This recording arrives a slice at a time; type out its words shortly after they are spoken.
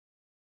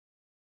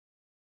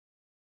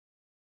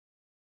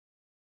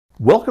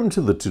Welcome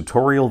to the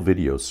tutorial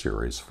video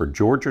series for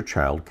Georgia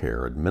Child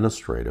Care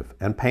Administrative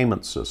and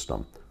Payment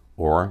System,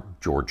 or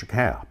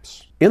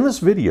GACAPS. In this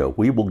video,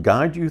 we will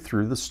guide you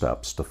through the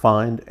steps to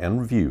find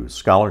and view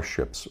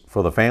scholarships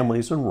for the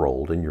families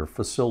enrolled in your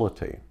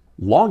facility.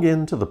 Log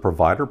in to the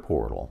provider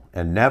portal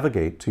and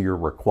navigate to your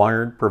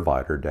required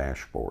provider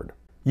dashboard.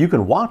 You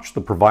can watch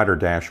the provider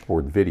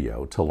dashboard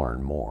video to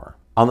learn more.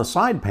 On the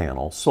side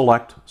panel,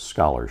 select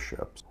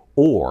Scholarships,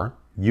 or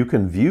you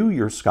can view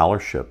your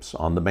scholarships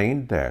on the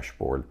main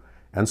dashboard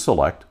and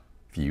select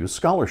View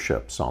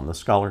Scholarships on the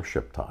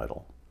scholarship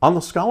title. On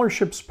the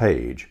scholarships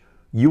page,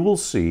 you will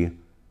see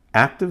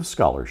active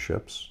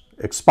scholarships,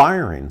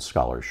 expiring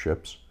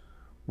scholarships,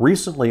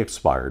 recently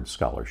expired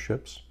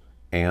scholarships,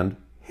 and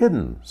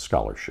hidden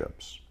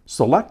scholarships.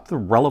 Select the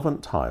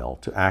relevant tile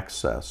to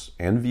access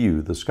and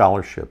view the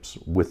scholarships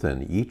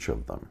within each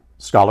of them.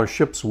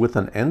 Scholarships with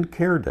an end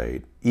care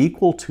date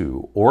equal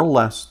to or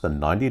less than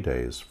 90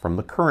 days from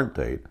the current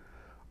date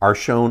are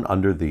shown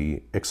under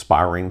the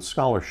Expiring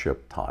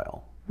Scholarship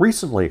tile.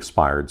 Recently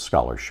expired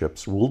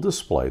scholarships will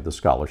display the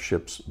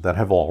scholarships that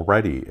have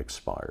already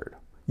expired.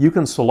 You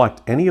can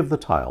select any of the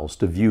tiles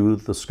to view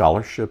the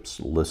scholarships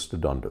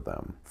listed under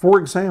them. For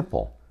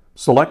example,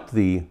 select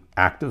the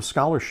Active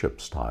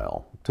Scholarships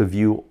tile to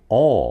view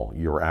all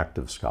your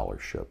active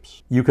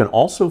scholarships. You can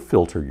also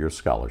filter your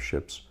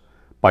scholarships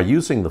by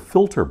using the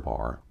filter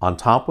bar on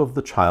top of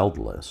the child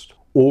list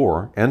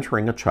or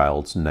entering a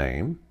child's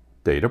name,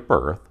 date of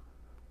birth,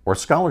 or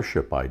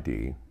scholarship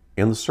ID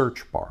in the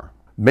search bar.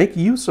 Make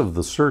use of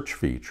the search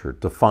feature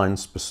to find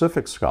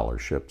specific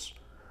scholarships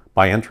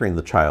by entering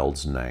the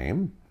child's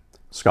name,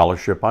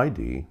 scholarship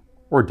ID,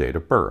 or date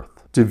of birth.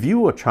 To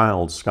view a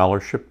child's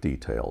scholarship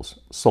details,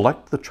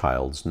 select the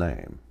child's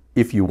name.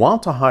 If you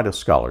want to hide a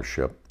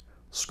scholarship,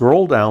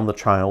 scroll down the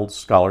child's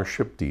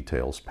scholarship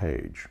details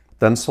page.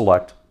 Then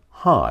select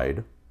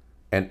Hide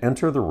and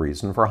enter the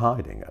reason for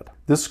hiding it.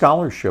 This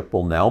scholarship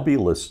will now be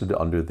listed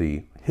under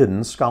the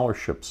Hidden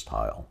Scholarships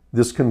tile.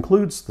 This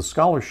concludes the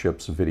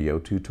scholarships video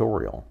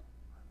tutorial.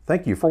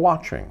 Thank you for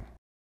watching.